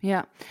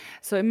 Yeah.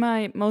 So in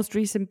my most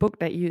recent book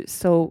that you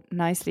so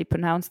nicely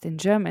pronounced in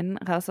German,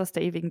 Raus aus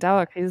der ewigen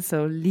Dauerkrise,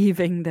 so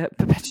leaving the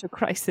perpetual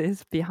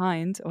crisis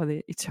behind, or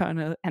the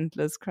eternal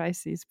endless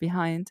crisis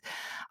behind,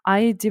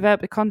 I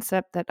developed a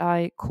concept that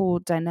I call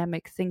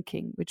dynamic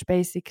thinking, which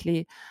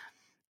basically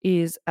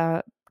is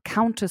a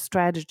counter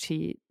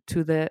strategy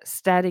to the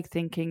static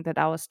thinking that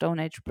our Stone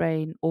Age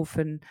brain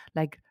often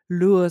like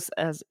lures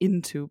us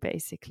into,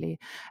 basically.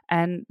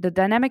 And the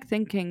dynamic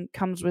thinking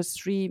comes with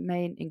 3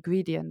 main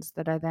ingredients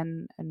that I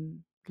then,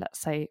 let's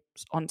say,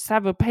 on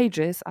several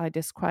pages, I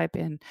describe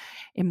in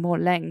more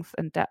length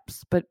and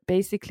depth. But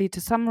basically,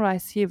 to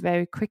summarize here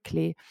very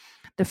quickly,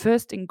 the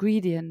first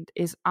ingredient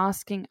is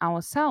asking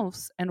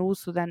ourselves, and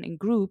also then in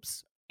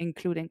groups,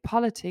 including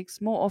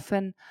politics, more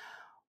often,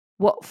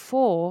 what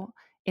for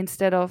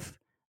instead of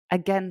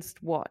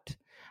against what.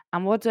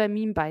 And what do I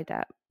mean by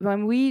that?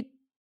 When we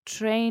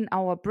train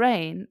our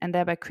brain, and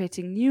thereby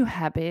creating new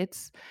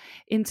habits,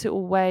 into a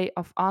way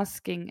of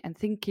asking and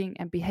thinking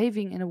and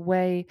behaving in a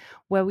way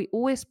where we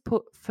always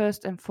put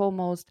first and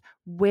foremost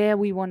where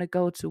we want to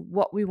go to,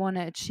 what we want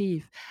to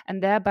achieve,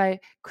 and thereby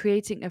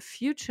creating a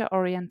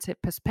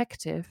future-oriented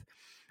perspective,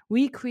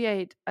 we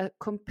create a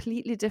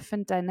completely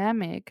different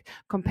dynamic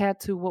compared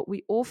to what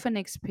we often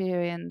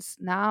experience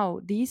now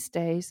these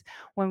days,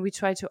 when we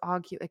try to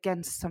argue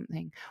against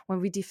something,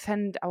 when we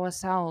defend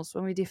ourselves,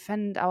 when we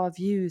defend our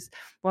views,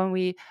 when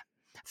we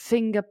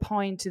finger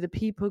point to the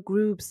people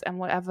groups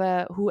and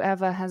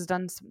whoever has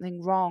done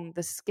something wrong,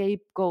 the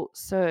scapegoat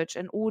search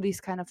and all these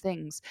kind of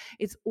things.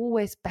 It's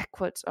always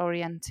backwards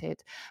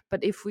oriented.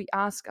 But if we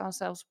ask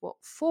ourselves what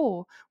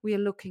for, we are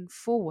looking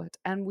forward,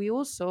 and we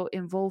also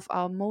involve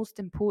our most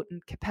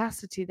important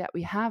capacity that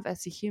we have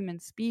as a human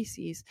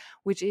species,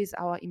 which is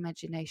our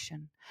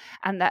imagination.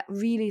 And that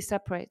really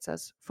separates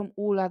us from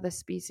all other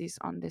species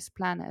on this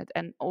planet.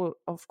 And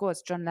of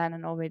course, John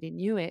Lennon already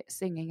knew it,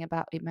 singing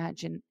about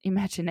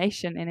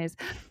imagination in his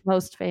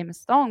most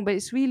famous song, but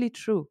it's really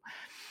true.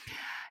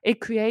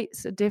 It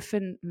creates a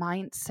different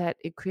mindset,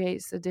 it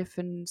creates a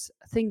different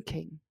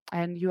thinking.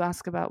 And you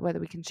ask about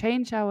whether we can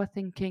change our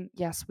thinking.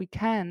 Yes, we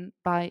can,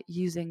 by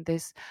using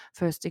this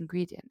first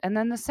ingredient. And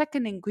then the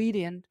second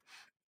ingredient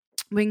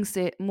brings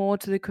it more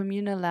to the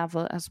communal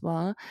level as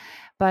well,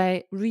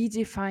 by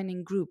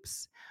redefining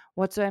groups.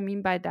 What do I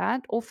mean by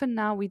that? Often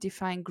now we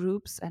define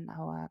groups, and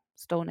our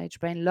Stone Age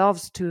brain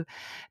loves to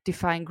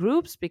define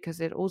groups because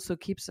it also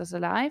keeps us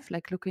alive,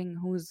 like looking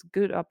who's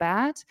good or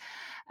bad.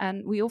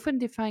 And we often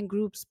define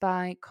groups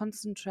by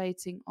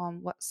concentrating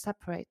on what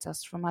separates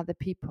us from other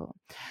people.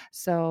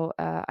 So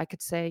I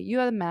could say, you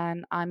are a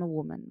man, I'm a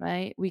woman,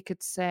 right? We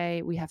could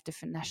say we have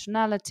different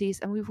nationalities,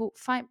 and we will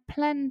find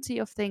plenty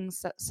of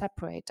things that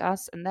separate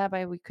us, and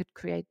thereby we could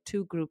create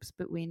 2 groups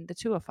between the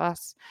 2 of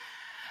us.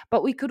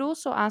 But we could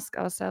also ask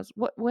ourselves,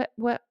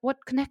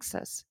 what connects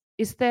us?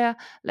 Is there,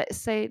 let's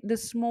say, the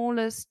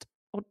smallest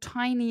or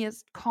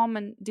tiniest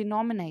common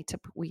denominator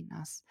between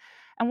us?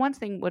 And one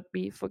thing would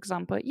be, for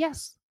example,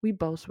 yes, we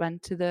both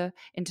went to the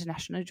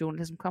International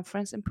Journalism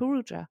Conference in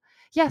Perugia.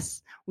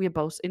 Yes, we are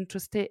both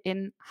interested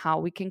in how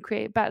we can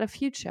create a better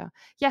future.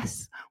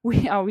 Yes,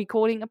 we are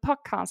recording a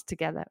podcast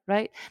together,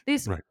 right?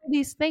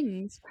 These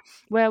things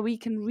where we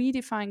can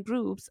redefine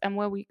groups, and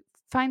where we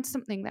find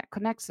something that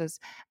connects us.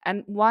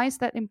 And why is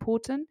that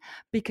important?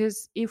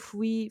 Because if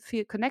we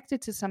feel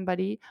connected to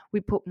somebody,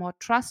 we put more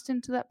trust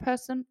into that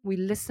person, we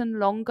listen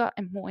longer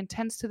and more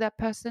intense to that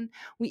person,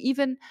 we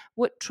even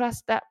would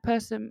trust that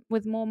person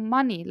with more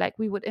money, like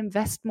we would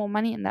invest more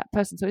money in that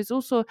person. So it's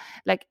also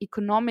like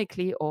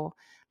economically, or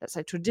let's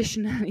say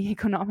traditionally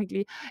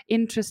economically,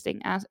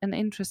 interesting as an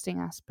interesting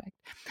aspect.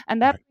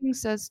 And that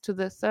brings us to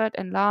the third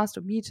and last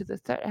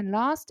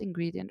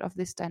ingredient of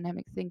this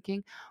dynamic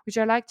thinking, which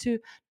I like to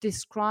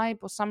describe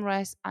or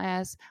summarize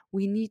as,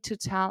 we need to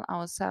tell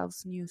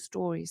ourselves new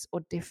stories, or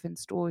different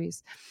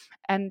stories,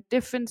 and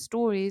different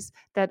stories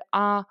that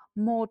are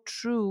more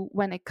true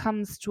when it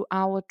comes to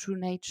our true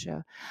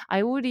nature.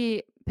 I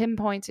already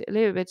pinpointed a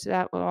little bit to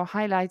that, or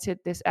highlighted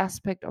this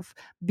aspect of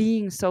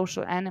being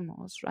social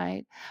animals,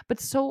 right? But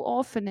so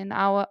often in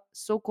our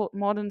so-called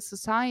modern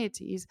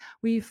societies,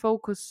 we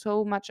focus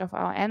so much of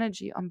our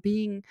energy on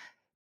being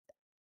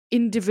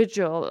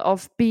individual,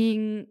 of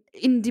being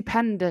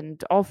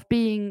independent, of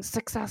being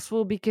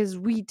successful because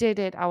we did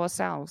it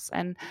ourselves.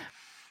 And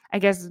I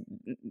guess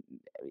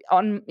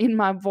in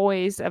my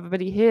voice,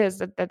 everybody hears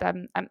that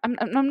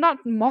I'm not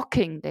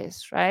mocking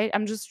this, right?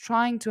 I'm just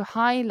trying to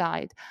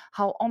highlight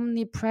how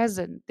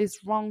omnipresent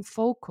this wrong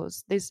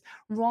focus, this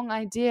wrong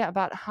idea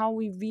about how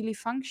we really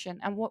function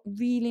and what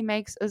really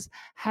makes us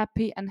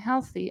happy and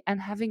healthy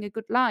and having a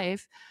good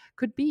life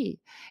could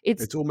be.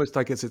 It's almost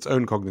like it's its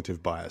own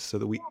cognitive bias, so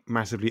that we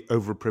massively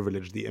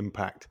overprivilege the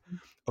impact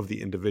of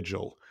the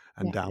individual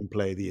and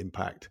downplay the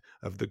impact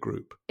of the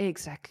group.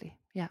 Exactly.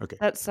 Yeah. Okay.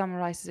 That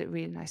summarizes it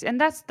really nicely. And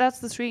that's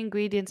the 3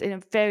 ingredients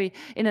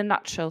in a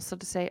nutshell, so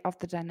to say, of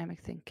the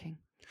dynamic thinking.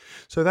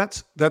 So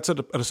that's at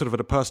a sort of at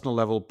a personal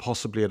level,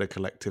 possibly at a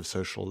collective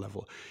social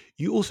level.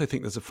 You also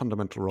think there's a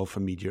fundamental role for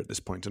media at this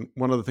point. And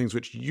one of the things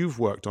which you've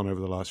worked on over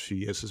the last few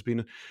years has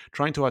been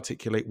trying to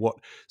articulate what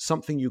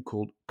something you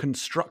called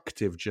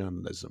constructive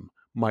journalism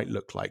might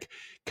look like.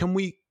 Can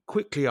we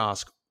quickly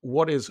ask,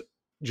 what is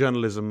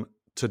journalism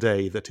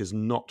today that is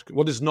not,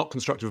 what is not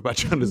constructive about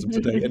journalism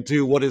today, and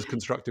two, what is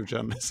constructive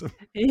journalism?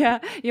 Yeah,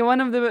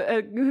 one of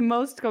the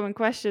most common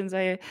questions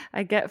I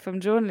get from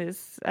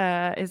journalists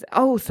is,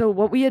 oh, so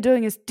what we are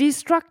doing is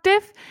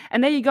destructive?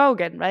 And there you go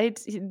again, right?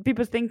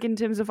 People think in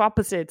terms of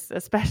opposites,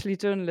 especially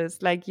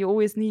journalists, like you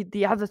always need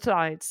the other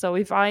side. So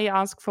if I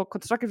ask for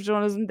constructive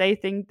journalism, they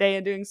think they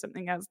are doing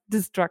something else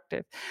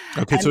destructive.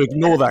 Okay, so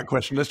ignore that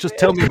question. Let's just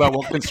tell me about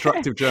what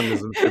constructive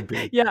journalism should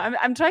be. Yeah,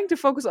 I'm trying to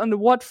focus on the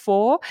what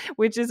for,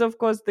 which is, of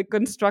course, the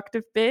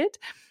constructive bit.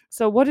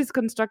 So what is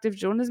constructive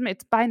journalism?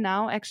 It's by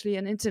now actually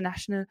an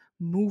international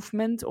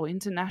movement or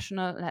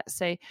international, let's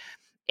say,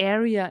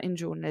 area in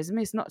journalism.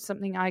 It's not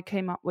something I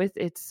came up with.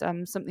 It's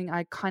something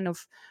I kind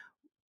of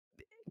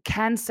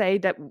can say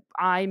that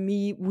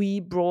we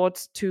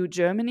brought to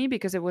Germany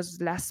because it was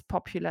less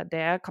popular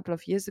there a couple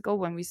of years ago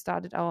when we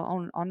started our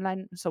own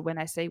online. So when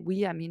I say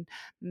we, I mean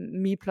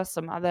me plus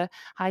some other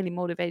highly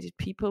motivated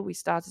people. We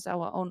started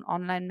our own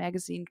online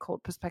magazine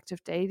called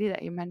Perspective Daily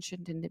that you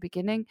mentioned in the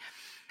beginning.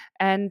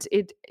 And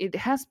it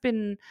has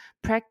been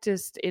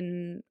practiced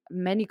in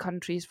many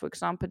countries, for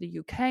example, the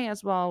UK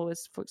as well,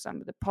 with, for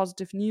example, the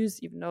Positive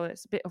News, even though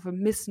it's a bit of a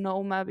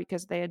misnomer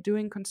because they are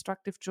doing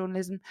constructive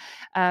journalism.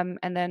 And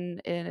then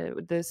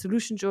the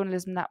Solution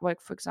Journalism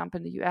Network, for example,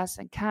 in the US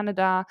and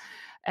Canada,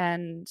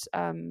 and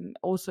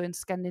also in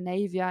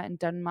Scandinavia, in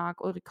Denmark,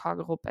 Ulrik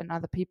Hagerup and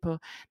other people,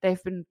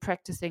 they've been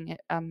practicing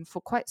it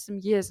for quite some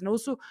years. And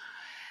also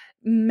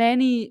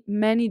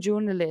many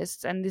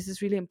journalists, and this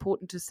is really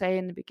important to say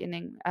in the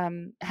beginning,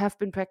 have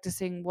been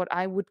practicing what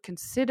I would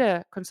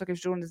consider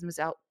constructive journalism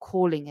without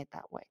calling it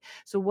that way.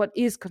 So what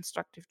is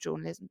constructive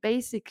journalism?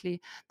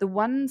 Basically, the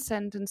one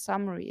sentence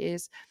summary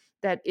is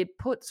that it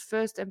puts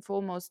first and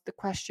foremost the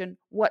question,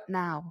 what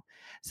now?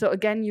 So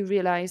again, you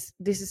realize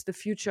this is the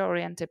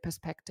future-oriented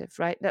perspective,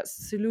 right? That's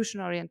the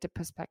solution-oriented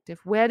perspective.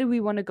 Where do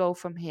we want to go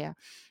from here?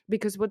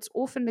 Because what's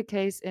often the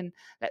case in,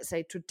 let's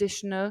say,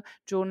 traditional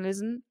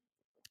journalism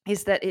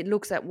is that it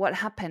looks at what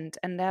happened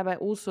and thereby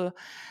also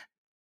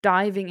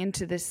diving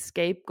into this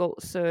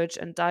scapegoat search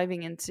and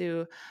diving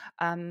into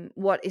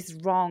what is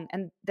wrong,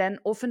 and then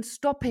often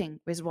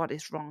stopping with what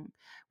is wrong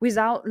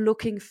without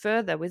looking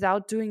further,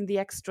 without doing the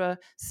extra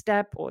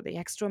step or the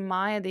extra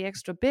mile, the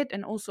extra bit,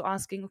 and also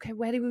asking, okay,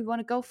 where do we want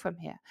to go from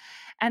here?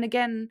 And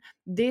again,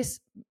 this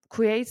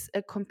creates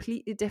a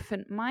completely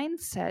different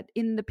mindset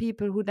in the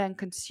people who then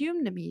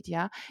consume the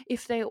media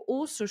if they are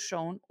also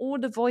shown all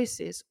the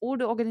voices, all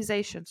the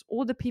organizations,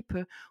 all the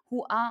people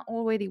who are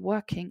already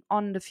working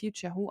on the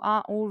future, who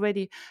are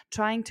already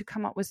trying to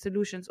come up with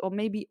solutions, or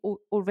maybe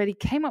already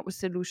came up with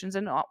solutions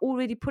and are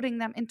already putting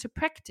them into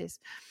practice,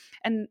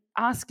 and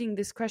asking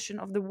this question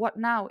of the what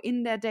now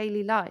in their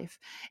daily life.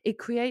 It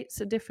creates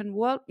a different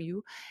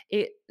worldview.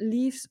 It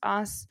leaves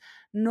us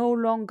no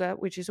longer,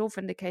 which is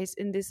often the case,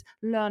 in this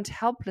learned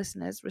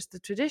helplessness with the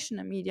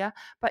traditional media,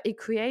 but it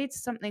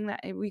creates something that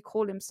we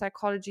call in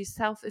psychology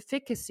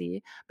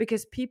self-efficacy,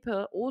 because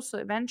people also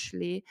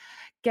eventually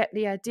get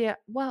the idea,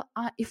 well,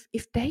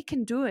 if they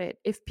can do it,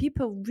 if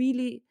people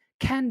really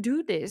can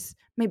do this,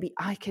 maybe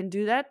I can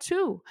do that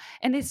too.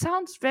 And it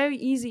sounds very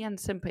easy and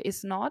simple.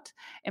 It's not.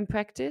 In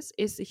practice,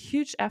 it's a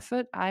huge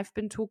effort. I've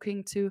been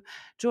talking to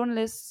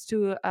journalists,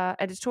 to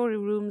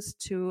editorial rooms,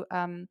 to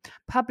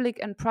public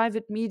and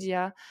private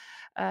media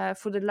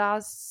for the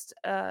last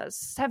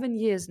 7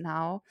 years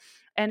now.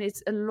 And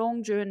it's a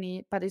long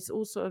journey, but it's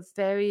also a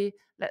very,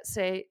 let's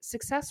say,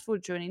 successful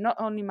journey, not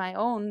only my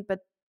own, but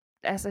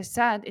as I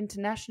said,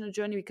 international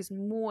journey, because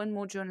more and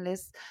more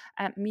journalists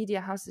and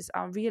media houses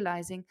are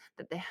realizing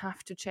that they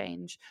have to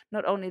change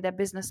not only their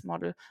business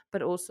model,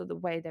 but also the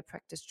way they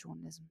practice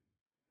journalism.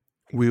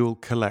 We will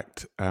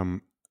collect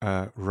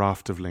a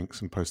raft of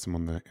links and post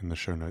them in the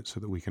show notes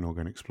so that we can all go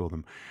and explore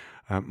them.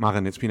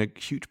 Maren, it's been a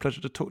huge pleasure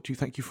to talk to you.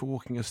 Thank you for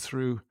walking us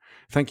through.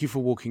 Thank you for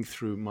walking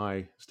through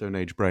my Stone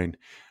Age brain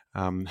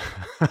and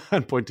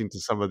pointing to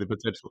some of the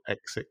potential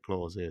exit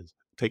clauses.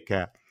 Take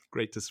care.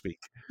 Great to speak.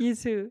 You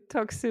too.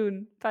 Talk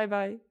soon.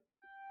 Bye-bye.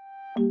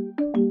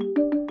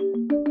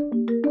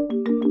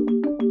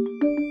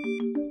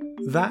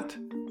 That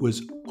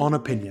was On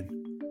Opinion,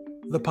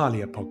 the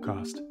Parlia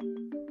podcast.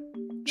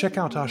 Check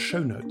out our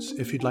show notes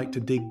if you'd like to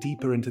dig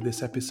deeper into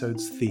this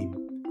episode's theme,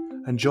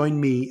 and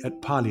join me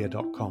at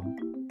parlia.com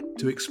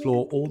to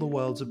explore all the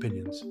world's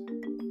opinions.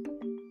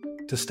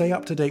 To stay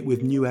up to date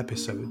with new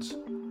episodes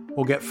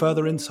or get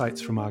further insights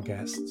from our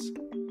guests,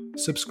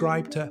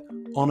 subscribe to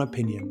On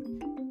Opinion,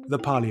 the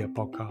Parlia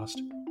podcast,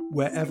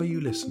 wherever you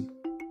listen,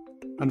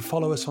 and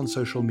follow us on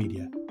social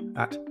media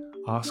at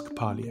Ask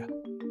Parlia.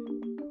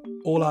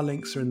 All our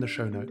links are in the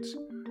show notes,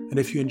 and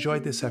if you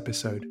enjoyed this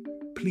episode,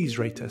 please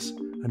rate us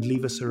and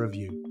leave us a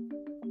review.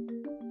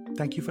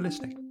 Thank you for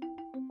listening.